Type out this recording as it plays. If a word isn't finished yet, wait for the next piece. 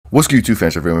What's good, YouTube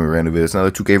fans? Everyone, random videos.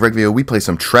 Another 2K rec video. We play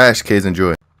some trash. Kids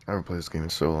enjoy. I haven't played this game in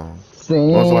so long. When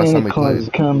was the last time we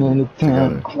played coming to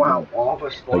town. Wow,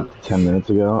 Like 10 minutes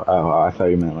ago? Oh, I thought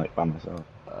you meant like by myself.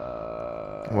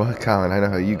 Well, Colin, I know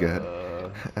how you get.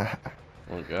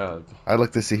 Oh god. I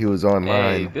looked to see who was online.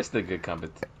 Hey, this is a good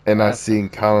competition. And I seen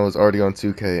Colin was already on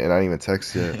 2K, and I didn't even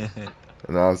text yet.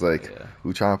 And I was like, Yeah.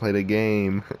 who trying to play the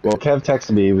game? Well, Kev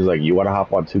texted me. He was like, "You want to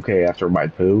hop on 2K after my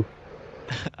poo?"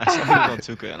 I saw he was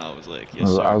on 2K and I was like, yes,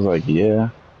 sir. I was like, "Yeah."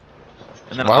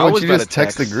 And then Why I would was you about just to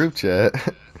text the group chat?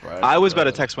 Right, I was about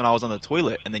to text when I was on the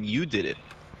toilet, and then you did it.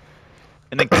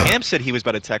 And then Cam said he was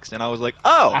about to text, and I was like,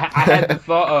 oh! I had the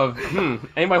thought of,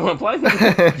 anybody want to play?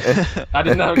 I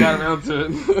just never got around to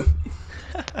it.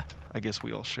 I guess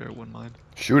we all share one mind.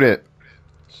 Shoot it.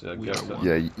 Shit, I We guess are so. one.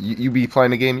 Yeah, you be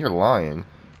playing the game, you're lying.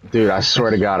 Dude, I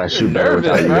swear to God, I shoot better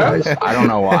Nervous, without you bro. guys. I don't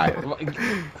know why.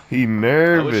 He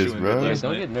nervous, shooting bro. good Yeah, last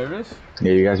don't night. get nervous.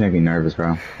 Yeah, you guys make me nervous,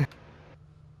 bro.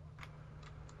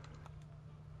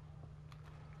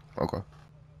 Okay.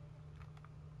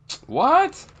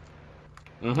 What?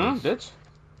 Bitch.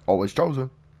 Always chosen.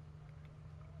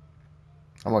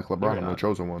 I'm like You're LeBron, I'm the not.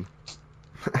 chosen one.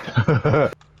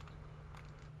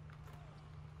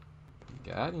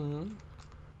 Got him.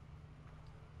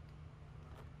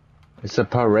 It's a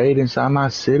parade inside my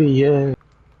city, yeah.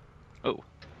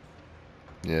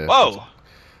 Yeah. Whoa!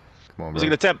 Come on, Was he bro.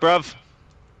 gonna attempt, bruv?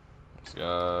 Let's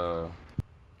go.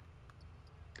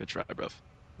 Good try, bruv.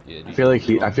 Yeah, I feel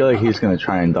like he's gonna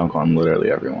try and dunk on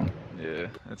literally everyone. Yeah,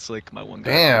 that's like my one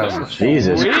guy. Damn.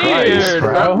 Jesus Weird, Christ,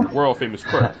 bro. World famous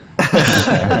quirk. Okay.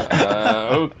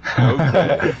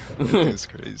 That's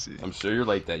crazy. I'm sure you're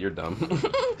like that. You're dumb.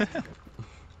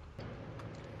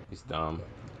 He's dumb.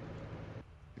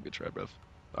 Good try, bruv.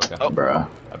 Okay. Oh. Bro.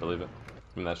 I believe it.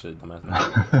 I mean, that shit,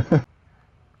 dumbass.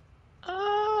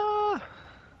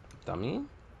 Dummy?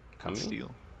 Come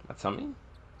Steal. That's tummy?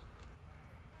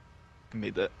 He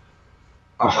made that.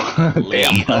 Oh,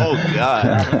 Damn. Oh,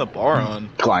 God. Turn the bar on.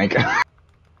 Clank. Good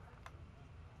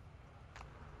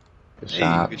Hey,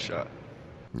 shot. good shot.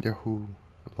 Yahoo.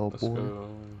 Little Let's boy. go.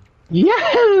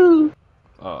 Yahoo!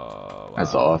 Oh, wow.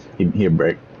 That's off. He a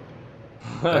break.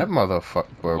 That motherfucker,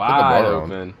 bro. Put the Wide bar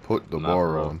open. on. Put the Not bar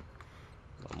for real. on.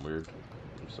 I'm weird.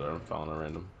 I'm sorry, I'm following a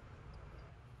random.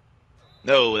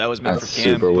 No, that was meant That's for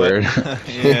Cam. super but- weird.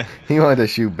 Yeah. He wanted to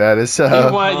shoot bad as He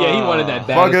hell. wanted that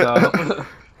Fuck bad it. stuff.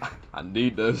 I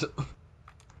need this.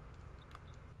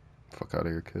 Fuck out of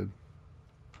here, kid.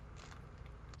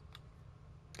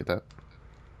 Get that.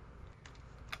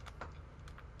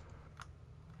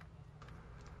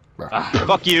 Bro.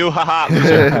 Fuck you, haha.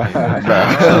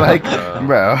 Bro. Like,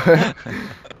 bro.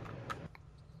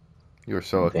 You are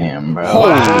so lucky. Damn, bro. Holy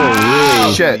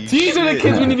Wow. shit. These are the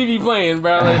kids we need to be playing,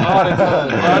 bro. Like all the time.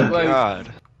 Oh, Bro. Like, God.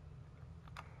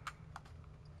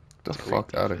 Get the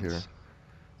fuck out of here.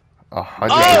 100%,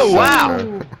 Oh, wow.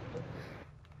 bro.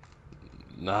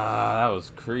 nah, that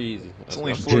was crazy. It's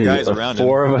only That's- four guys around him.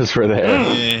 4 of us were there.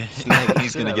 Yeah,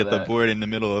 he's gonna get the that. board in the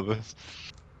middle of us.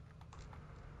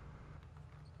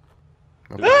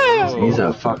 He's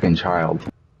a fucking child.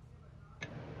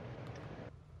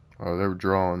 Oh, they're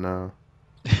drawing now.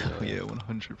 Yeah,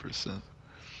 100%.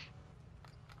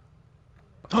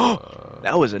 Oh,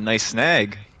 that was a nice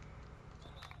snag.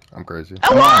 I'm crazy.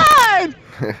 Come on!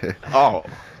 Oh,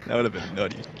 that would have been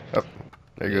nutty.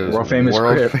 There goes World famous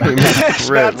Crip. famous Crip. It's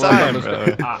about time,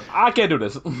 bro. I can't do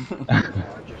this.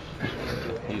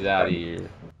 He's out of here.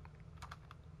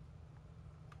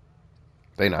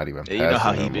 They not even Yeah, you know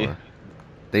how passing he no be. more.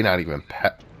 They not even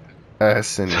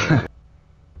passing.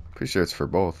 Pretty sure it's for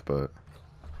both, but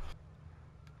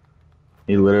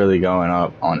He's literally going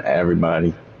up on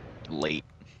everybody. Late.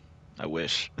 I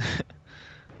wish.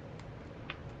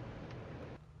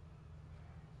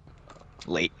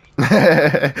 Late. No, bro.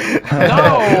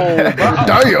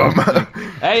 Damn!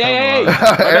 Hey, hey, hey!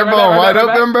 Everyone wide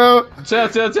open, bro. Chill,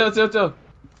 chill, chill, chill, chill.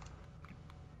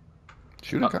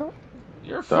 Shoot a count.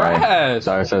 You're Sorry. fresh.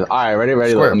 Sorry, says, alright, ready,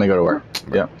 Square. let me go to work.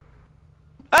 Yep.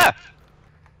 Ah!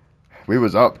 We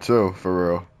was up too, for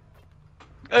real.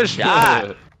 Good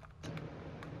shot!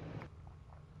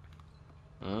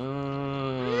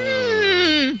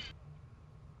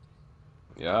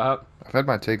 Yup. I've had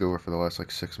my takeover for the last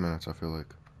like 6 minutes. I feel like.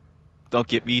 Don't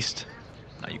get beast.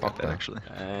 Nah, you got Fuck that that. actually.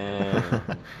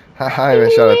 I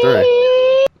even shot a 3.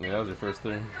 Yeah, that was your first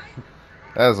three.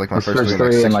 That was like my His first first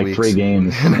 3 in like 6 3 in like weeks. 3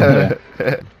 games.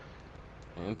 Yeah.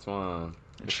 Antoine.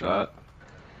 Good shot.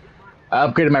 I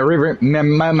upgraded my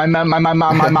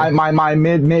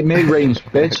mid range,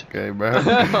 bitch. Okay, bro.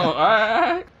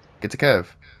 Alright. Get to Kev.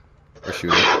 Or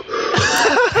shoot it.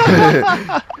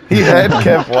 He had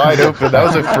Kev wide open. That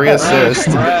was a free assist.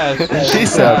 Trash. He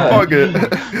said, "Fuck it."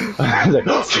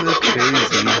 So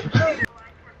crazy.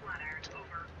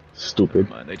 Stupid.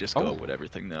 Come on, they just go with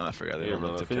everything now. I forgot they Here, don't bro.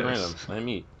 look to Feed it random. pass. Let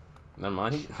me. Never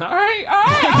mind. Alright, He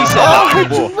alright. said,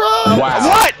 Oh, Wow.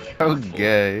 What?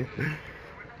 Okay.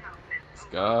 Let's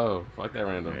go. Fuck that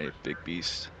random. Alright, big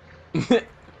beast.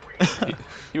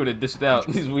 He would have dished out.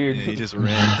 He's weird. Yeah, he just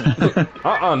ran.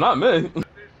 Not me.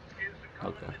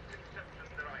 Okay.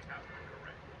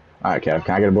 Alright, Kev,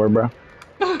 can I get a board, bro?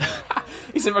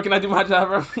 He said, bro, can I do my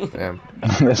job, bro? Damn.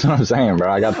 That's what I'm saying,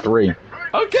 bro. I got 3.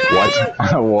 Okay.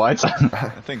 What? What? I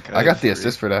think I got the three.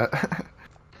 assist for that.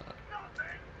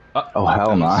 Oh,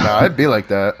 hell no. Nah, I'd be like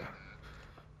that.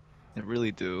 I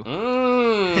really do.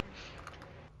 Mm.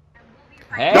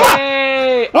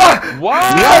 Hey! What?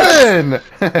 What? Kevin!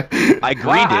 I What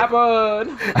greened it.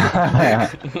 happened?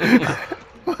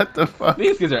 What the fuck?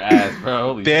 These kids are ass, bro.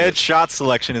 Holy Bad shit. shot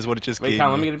selection is what it just Wait, gave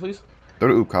Kyle, let me me. get it, please. Throw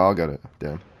to oop, Kyle. I'll get it.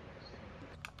 Damn.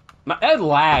 That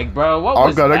lag, bro. What I'll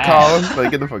was get it, that? Kyle.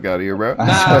 Like, get the fuck out of here, bro. Nah,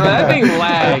 bro, that thing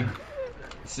lag.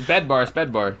 Sped bar.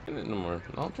 No more.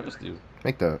 I don't trust you.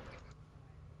 Make that.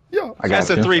 Yo. I got That's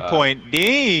a you.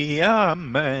 3-point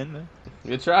man.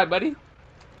 Good try, buddy.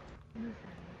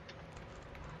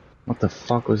 What the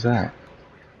fuck was that?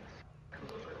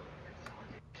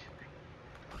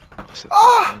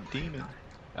 Ah! Demon.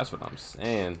 That's what I'm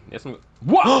saying. Yes, I'm...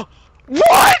 What?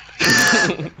 What?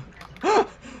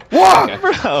 What? Okay.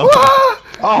 Bro. What?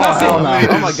 Oh, hell no.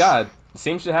 Oh my god.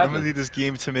 Same shit I'm gonna happened. need this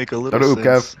game to make a Throw little to oop,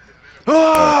 sense. Kev.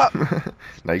 Ah!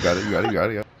 Now you got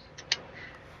it.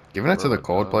 Giving that to the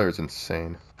cold player is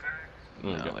insane. Oh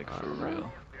my No, God. like for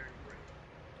real.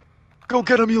 Go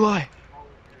get him, Eli.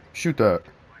 Shoot that.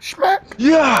 Smack.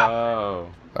 Yeah. Oh.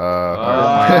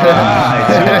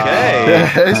 Nice,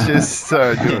 okay. It's just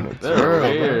doing it. They're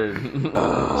weird.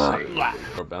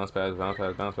 Or bounce pass. Pass.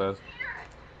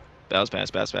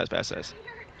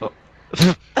 Oh.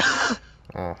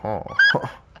 Uh-huh.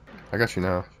 I got you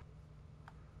now.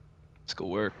 Let's go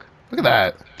work. Look at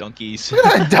that. Donkeys. Look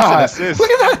at that dot. assist. Look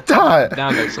at that dot.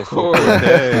 Down the So court.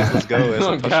 days. Let's go. That's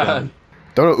Oh a touchdown. god.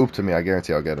 Throw the oop to me. I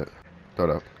guarantee I'll get it. Throw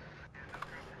it up.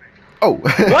 Oh.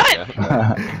 What?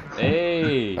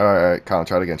 Hey. All right. Colin,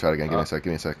 try it again. Give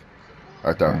me a sec. All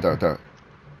right, throw it.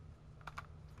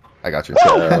 I got you.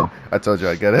 I told you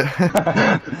I'd get it.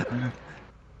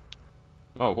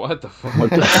 Oh, what the fuck? What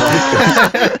the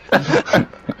fuck?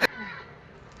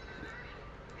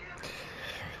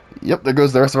 Yep, there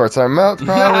goes the rest of our timeout,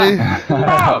 probably.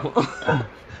 Wow.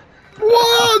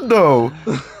 What though?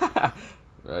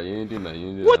 Bro, you didn't do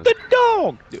nothing. What the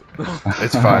dog?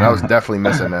 It's fine. I was definitely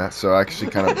missing that, so I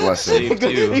actually kind of blessed him. Saved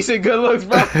you. He said good looks,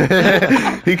 bro.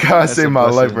 He kind of That's saved a my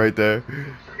life blessing. right there.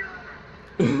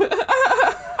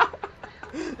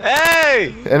 Hey!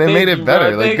 And it Thank made it you, better.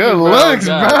 bro. Like, Thank good you, bro. looks,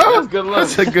 God, bro. that's good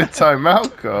looks. That's a good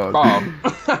timeout call. Bob.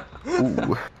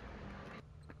 Ooh.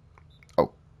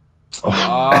 Oh. Oh.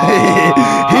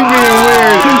 He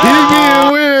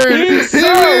being weird. He's He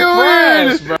so being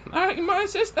weird. fresh, bro. Alright, my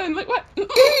assistant. Like, what?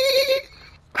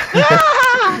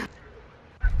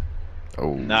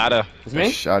 Oh. Nada. It's That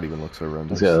me? shot even looks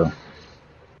horrendous. Let's go.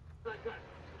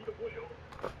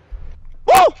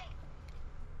 Woo!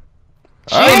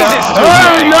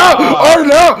 Oh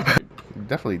no! You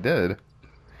definitely did.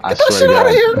 I Get that swear shit to out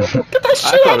of God. here! Get that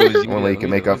shit thought out it of was here! you. One way you can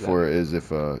Yeah, make let up me for it is if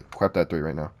clap that 3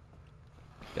 right now.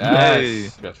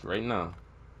 Yes. Got you right now.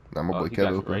 Now my boy He got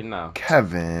Kevin. you right now.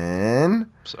 Kevin.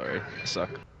 Sorry, I suck.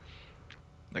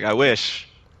 Like I wish.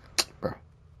 Bro.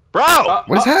 Bro!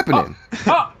 What is happening?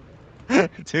 Oh,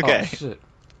 It's okay. oh shit.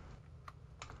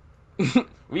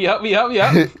 we up.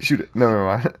 Shoot it. No, never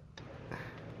mind.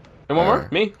 And one more?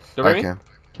 Me? The I me? can.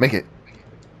 Make it.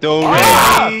 Do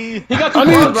Ah! re. He got 2 I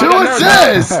points, need bro. 2 I got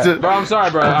nervous. assists! Bro, I'm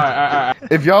sorry, bro. Alright.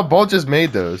 If y'all both just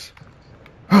made those.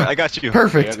 I got you.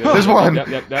 Perfect. Yep, There's one.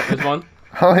 Yep, there's one.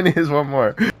 All I need is one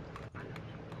more. Woo!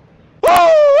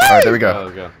 Alright, there we Oh, go.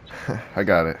 let's go. I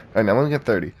got it. Alright, now let me get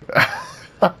 30.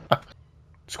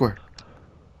 Square.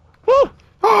 Woo!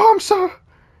 Oh, I'm sorry.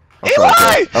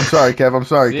 Eli! I'm sorry, Kev. I'm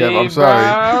sorry, Kev. I'm See, sorry.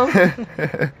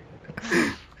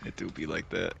 It do be like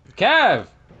that. Kev!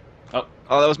 Oh,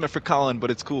 that was meant for Colin, but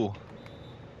it's cool.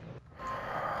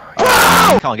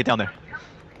 Colin, get down there.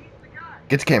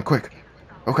 Get to camp, quick.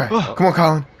 Okay. Oh. Come on,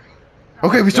 Colin.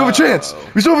 Okay, we still have a Go. chance.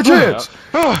 We still have a chance.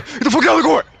 Ah, get the fuck out of the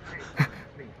court!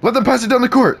 Let them pass it down the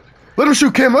court. Let him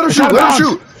shoot, Cam. Let him shoot. out of Let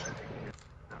him bounds.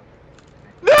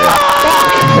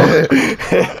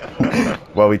 shoot.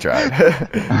 Well, we tried.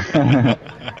 God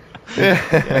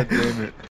damn it.